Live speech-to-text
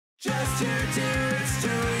Just two dudes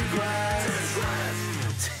doing quests.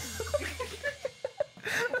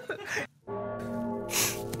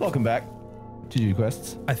 Welcome back to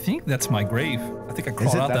DudeQuests. I think that's my grave. I think I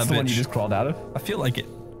crawled out that bitch. That's the one you just crawled out of? I feel like it.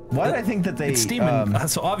 Why did I think that they... It's steaming.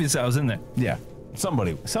 So obviously I was in there. Yeah.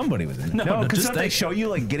 Somebody was in there. No, because don't they show you,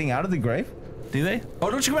 like, getting out of the grave? Do they?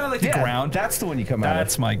 Oh, don't you come out of, like, the ground? That's the one you come out of.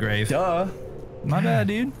 That's my grave. Duh. My bad,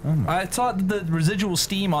 dude. I thought the residual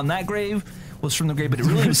steam on that grave was from the grave, but it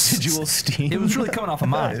really residual steam. It was really coming off of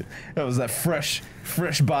mine. That was that fresh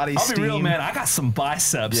body steam. I'll be real, man. I got some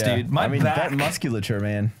biceps, dude. My back. That musculature,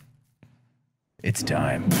 man. It's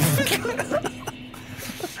time.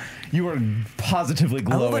 You are positively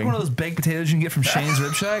glowing. I look like one of those baked potatoes you can get from Shane's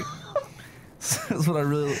Rib Shack. That's what I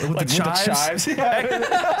really with the chives.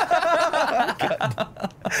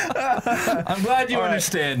 I'm glad you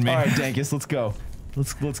understand me. All right, Dankous, let's go.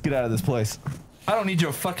 Let's get out of this place. I don't need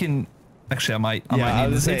your fucking. Actually, I might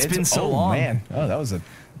need this. It's been so long. Man. Oh, that was a.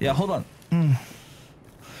 Yeah, hold on.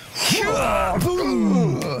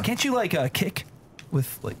 Can't you like kick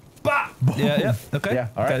with like? Bah! Yeah. Okay. Yeah.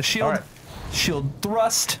 All right. Got a shield. Right. Shield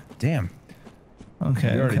thrust. Damn.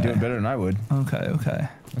 Okay. You're already doing better than I would. Okay.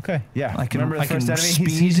 Okay. Yeah. I can. Remember the first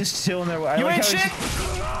enemy? He's just chilling there. You ain't shit.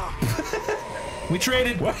 We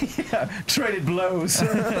traded. Yeah. Traded blows.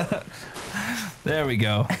 There we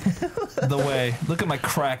go. The way. Look at my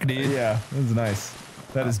crack, dude. Yeah, that was nice.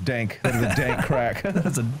 That is dank. That is a dank crack.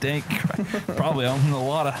 That's a dank crack. Probably own a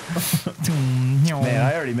lot of. Man,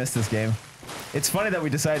 I already missed this game. It's funny that we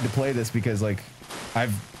decided to play this because, like,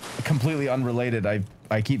 I've completely unrelated. I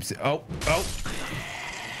keep oh.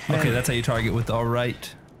 Okay, that's how you target with the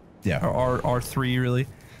right. Yeah. Or R3 really.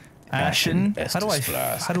 Ashen. How do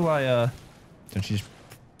I? Don't you just...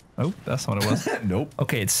 Oh, that's not what it was. Nope.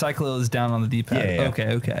 Okay, it's cycle is down on the D-pad.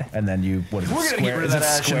 Yeah. Okay. And then you, what is it? We're gonna get rid of that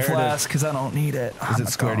ashen flask because I don't need it. Is it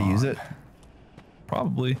square to use it?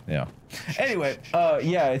 Probably. Yeah. Anyway,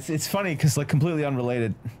 yeah, it's funny because like completely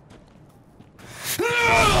unrelated.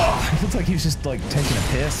 It looks like he was just like taking a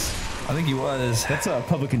piss. I think he was. That's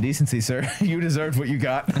public indecency, sir. You deserved what you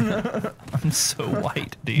got. I'm so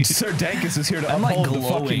white, dude. Sir Dankous is here to uphold the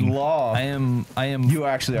fucking law. I am. You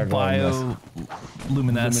actually are glowing.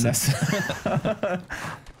 Bioluminescent.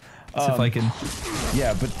 If I can.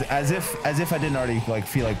 Yeah, but as if I didn't already like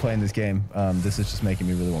feel like playing this game. This is just making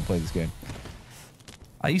me really want to play this game.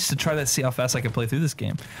 I used to try to see how fast I could play through this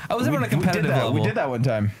game. I was never on a competitive level. We did that one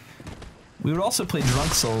time. We would also play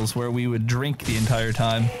Drunk Souls where we would drink the entire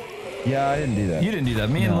time. Yeah, I didn't do that. You didn't do that.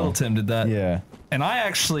 Me and Little Tim did that. Yeah. And I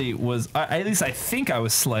actually was, at least I think I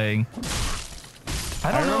was slaying.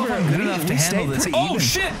 I don't know if I'm good enough to handle this. Oh,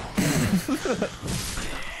 shit!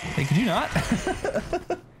 Hey, could you not?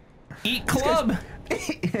 Eat club!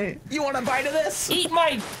 You want a bite of this? Eat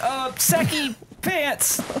my, Seki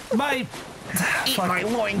pants! Eat my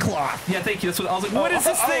loincloth! Yeah, thank you. That's what I was like, what is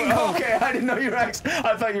this thing called? Okay, I didn't know you were actually,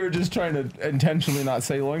 I thought you were just trying to intentionally not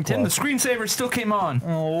say loincloth. Tim, the screensaver still came on.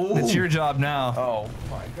 Oh. It's your job now. Oh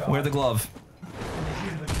my god. Wear the glove.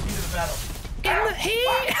 In the battle. In the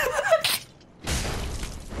heat!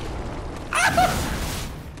 No, I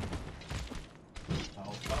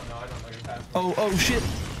don't know your path. Oh shit.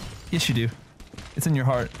 Yes, you do. It's in your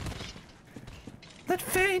heart. Let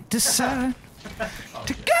fate decide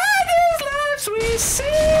to guide these lives we see.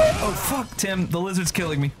 Oh fuck, Tim, the lizard's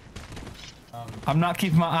killing me. I'm not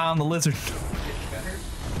keeping my eye on the lizard.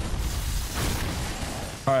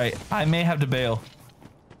 Alright, I may have to bail.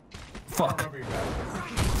 Fuck.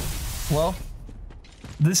 Well,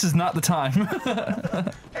 this is not the time.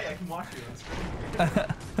 Hey, I can watch you on screen.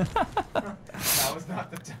 That was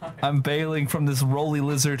not the time. I'm bailing from this roly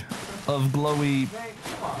lizard of glowy. Hey,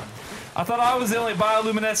 come on. I thought I was the only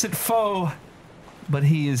bioluminescent foe, but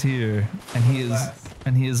he is here, and he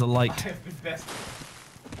is a light.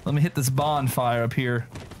 Let me hit this bonfire up here.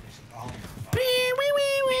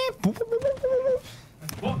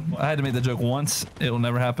 I had to make the joke once. It will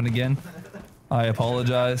never happen again. I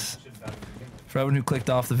apologize. For everyone who clicked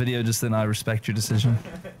off the video just then, I respect your decision.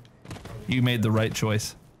 You made the right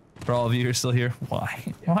choice. For all of you who are still here,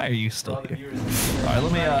 why? Why are you still here? Alright,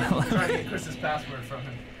 let me I'm trying to get Chris's password from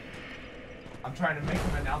him. I'm trying to make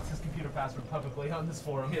him announce his computer password publicly on this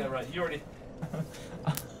forum. Yeah, right. You already...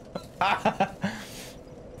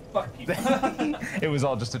 Fuck you. It was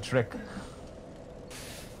all just a trick.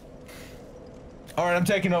 Alright, I'm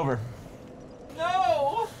taking over.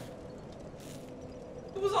 No!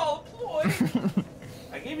 It was all a ploy.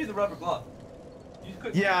 I gave you the rubber glove. You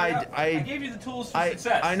couldn't figure it out. I gave you the tools for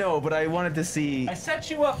success. I know, but I wanted to see... I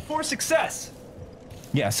set you up for success.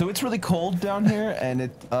 Yeah, so it's really cold down here, and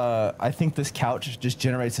I think this couch just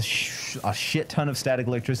generates a shit ton of static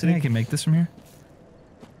electricity. Think I can make this from here?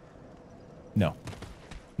 No.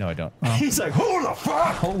 No, I don't. Oh. He's like, who the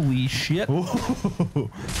fuck? Holy shit. Ooh.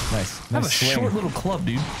 Nice. I have a swing. short little club,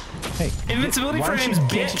 dude. Hey. Invincibility why don't frames, you-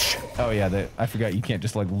 bitch. Oh yeah, I forgot you can't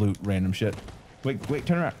just like loot random shit. Wait,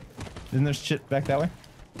 turn around. Isn't there shit back that way?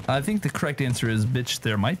 I think the correct answer is bitch,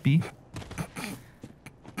 there might be.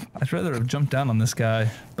 I'd rather have jumped down on this guy,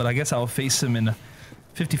 but I guess I'll face him in a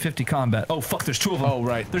 50-50 combat. Oh fuck, there's 2 of them. Oh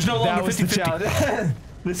right. There's no That longer was the 50-50. challenge.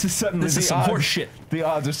 This is suddenly This the is some odds. horse shit. The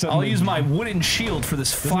odds are suddenly. I'll use my wooden shield for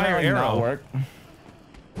this Doesn't fire that, like, arrow. not work?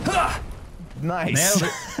 Ha! Nice.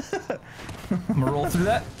 Nailed it. I'm gonna roll through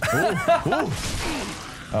that.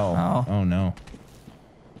 Oh. Oh no.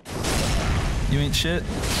 You ain't shit.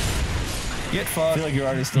 Get I fucked. feel like you're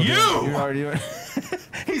already still. You! You're already doing.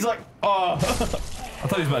 He's like, oh. I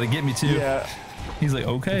thought he was about to get me too. Yeah. He's like, If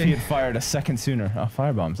he okay. had fired a second sooner. Oh,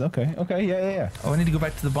 firebombs. Okay. Okay. Yeah. Oh, I need to go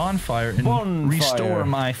back to the bonfire and restore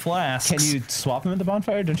my flasks. Can you swap them at the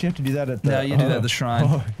bonfire? Don't you have to do that at the? No, you do that at the shrine.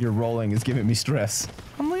 Oh, your rolling is giving me stress.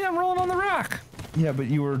 I'm rolling on the rock. Yeah, but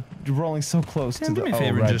you were rolling so close Damn, to do the. me a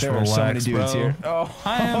favor oh, right. and just There are so many relax, dudes bro. here. Oh,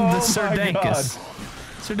 I am the Sir my Dankous.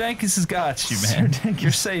 God. Sir Dankous has got you, Sir man. Dankous.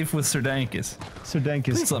 You're safe with Sir Dankous. Sir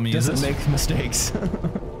Dankous Please let me use doesn't this. make mistakes.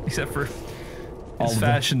 Except for All his of them.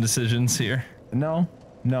 fashion decisions here. No.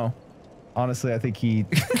 Honestly, I think he.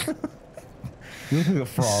 You look like a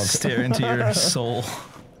frog. Stare into your soul.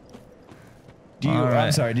 Do you? All I'm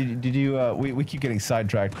right. sorry. Did you? We keep getting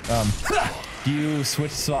sidetracked. Do you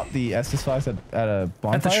swap the Estus flags at a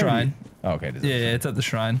bonfire? At the or do you- shrine. Oh, okay. Yeah, it's at the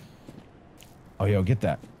shrine. Oh, yo, get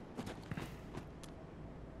that.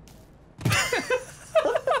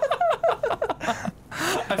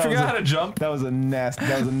 I forgot how to jump. That was a nasty.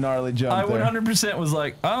 That was a gnarly jump. I there. 100% was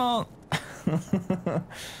like, oh,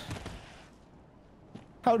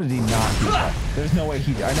 How did he not do that? There's no way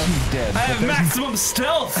he. I know he's dead. I but have there's- maximum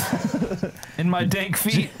stealth in my dank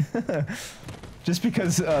feet. Just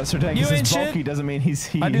because Sir You Dankous ain't is bulky shit. doesn't mean he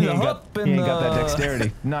I do ain't the got, hop he and ain't got that the-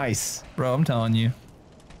 dexterity. Nice. Bro, I'm telling you.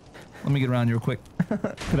 Let me get around you real quick.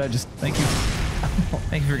 Could I just? Thank you.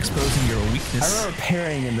 Thank you for exposing your I weakness. remember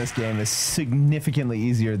parrying in this game is significantly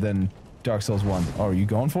easier than Dark Souls 1. Oh, are you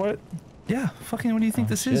going for it? Yeah, fucking what do you think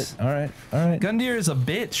this is? All right. All right. Gundyr is a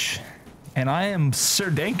bitch, and I am Sir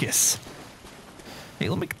Dankous. Hey,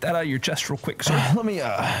 let me get that out of your chest real quick, sir. Let me looking a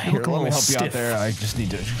let me little help you out stiff. there. I just need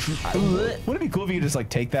to. Wouldn't it be cool if you could just like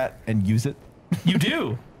take that and use it? You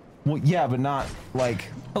do. Well, yeah, but not like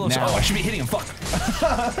Hello, sir. now. Oh, I should be hitting him. Fuck.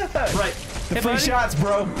 Right. The Hey, free buddy. shots,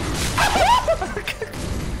 bro.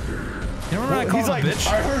 You remember I called He's him like, a bitch?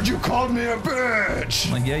 I heard you called me a bitch.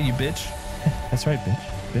 I'm like, yeah, you bitch. That's right, bitch.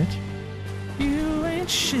 Bitch. You ain't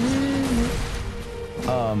shit.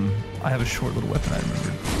 I have a short little weapon, I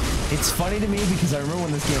remember. It's funny to me because I remember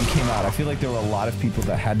when this game came out, I feel like there were a lot of people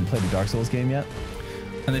that hadn't played a Dark Souls game yet.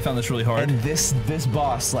 And they found this really hard. And this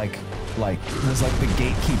boss like was like the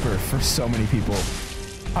gatekeeper for so many people.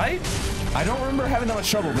 I don't remember having that much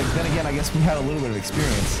trouble, but then again, I guess we had a little bit of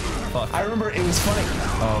experience. Fuck. I remember it was funny.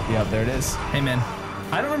 Oh, yeah, there it is. Hey, man.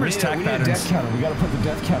 I don't remember his We attack need a patterns. death counter. We gotta put the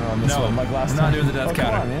death counter on this No, one, like last we're time. not doing the death Oh,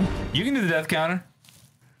 counter. Come on, man. You can do the death counter.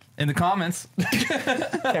 In the comments.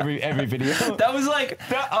 Every video. That was like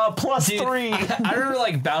Plus dude, 3. I remember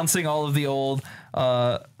like bouncing all of the old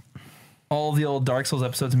Dark Souls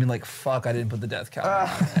episodes and being like, fuck, I didn't put the death counter on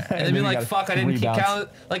there. And then being like, fuck, I didn't keep count.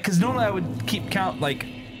 Like, because normally I would keep count like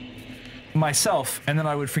myself, and then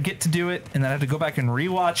I would forget to do it, and then I had to go back and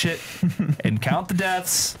rewatch it and count the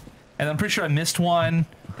deaths. And I'm pretty sure I missed one.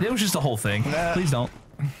 It was just a whole thing. Please don't.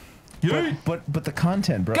 But the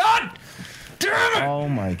content, bro. God damn it! Oh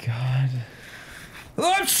my god.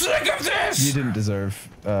 I'm sick of this! You didn't deserve.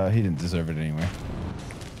 He didn't deserve it anyway.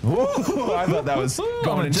 Ooh, I thought that was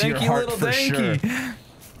going into your janky heart little for danky. sure.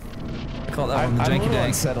 I call that one the I'm a janky little dank.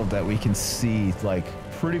 unsettled that we can see like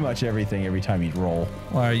pretty much everything every time you roll.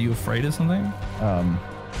 Why, are you afraid of something? I'm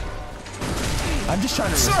just trying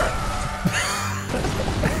to. Sir!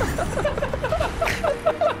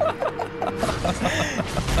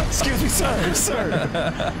 Excuse me, sir.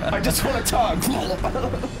 I just want to talk.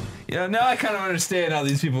 Yeah, now I kind of understand how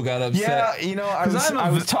these people got upset. Yeah, you know, I 'Cause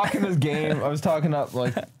was talking this game. I was talking up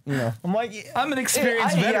like, you know, I'm like, I'm an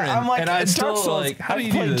experienced veteran, I'm like, and I Dark still Souls, like, how do I've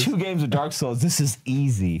you do played this? 2 games of Dark Souls. This is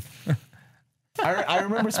easy. I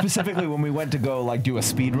remember specifically when we went to go like do a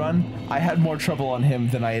speed run. I had more trouble on him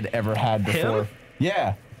than I had ever had before. Him?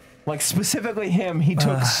 Yeah, like specifically him. He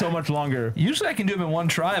took so much longer. Usually I can do them in one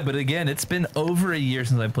try, but again, it's been over a year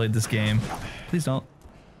since I played this game. Please don't.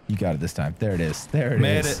 You got it this time. There it is. There it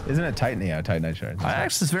Made is. it. Isn't it Titan? Yeah, Titanite shard.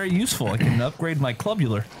 Axe is very useful. I can upgrade my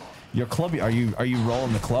clubular. Your club? Are you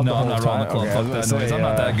rolling the club? No, the I'm whole not rolling the time? club. Okay, I was Fuck gonna that noise. say, I'm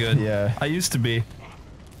not that good. Yeah. I used to be.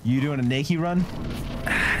 You doing a naked run?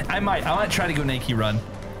 I might try to go naked run.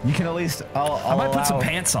 You can at least. I might put some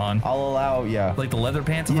pants on. I'll allow. Yeah. Like the leather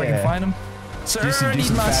pants if I can find them. Sir, I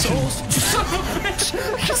need my souls. You son of a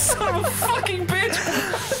bitch! You son of a fucking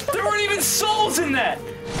bitch! There weren't even souls in that!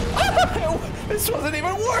 This wasn't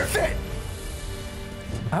even worth it!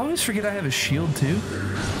 I always forget I have a shield too.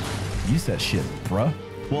 Use that shit, bruh.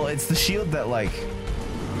 Well, it's the shield that, like...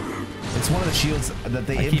 It's one of the shields that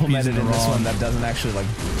they implemented in this one that doesn't actually, like,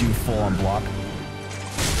 do full-on block.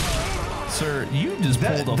 Sir, you just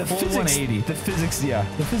pulled a full 180. The physics, yeah.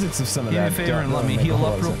 The physics of some of Do me that. a favor and let me heal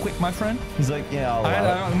up real quick, my friend. He's like, yeah,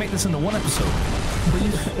 I'll make this into one episode.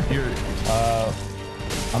 Please? You're...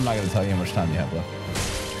 I'm not going to tell you how much time you have left.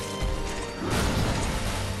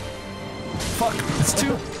 Fuck, it's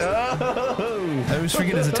two. Oh. I always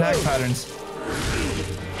forget his attack patterns.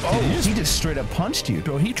 Oh, he just straight up punched you.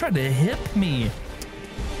 Bro, he tried to hip me.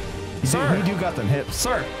 Sir, he do got them hips.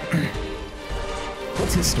 Sir.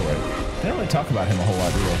 What's his story? They don't really talk about him a whole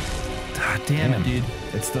lot, do they? God damn it, dude.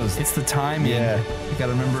 It's those. It's the timing. Yeah. You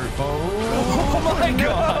gotta remember. Oh my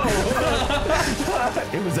god.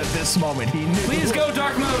 It was at this moment he knew. Please go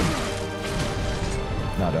dark mode.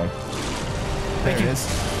 No, dog. There it is.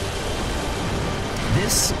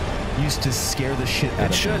 This used to scare the shit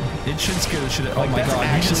out of me. It should scare the shit out. Like, oh my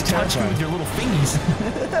god, you just actually touched me with your little fingies.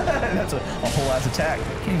 That's a whole ass attack.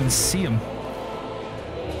 Can't even see him.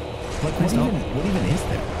 Like, what even is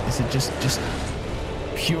that? Is it just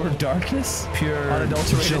pure darkness? Pure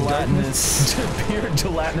unadulterated gelatinous. darkness? Pure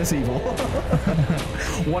gelatinous evil.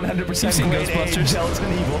 100% grade A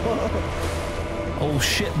gelatin evil. Oh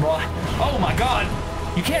shit, bro. Oh my god.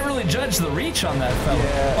 You can't really judge the reach on that fella.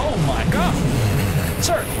 Yeah. Oh my god.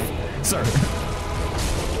 Sir. Sir.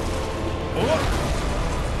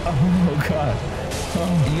 Oh god.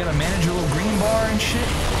 Oh. You gotta manage your little green bar and shit.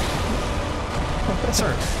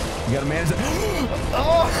 Sir. You gotta manage it.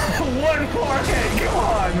 Oh, one more hit. Come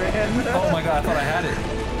on, man. Oh my god, I thought I had it.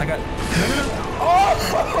 I got. Oh!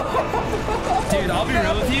 Dude, I'll be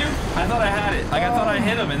real with you. I thought I had it. Like, I thought I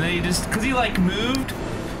hit him, and then he just. Because he, like, moved,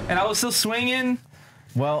 and I was still swinging.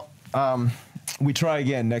 Well, we try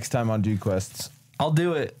again next time on DudeQuests. I'll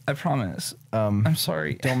do it. I promise. I'm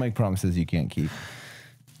sorry. Don't make promises you can't keep.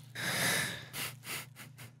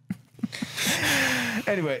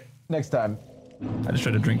 Anyway, next time. I just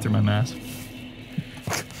tried to drink through my mask.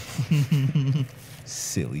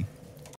 Silly.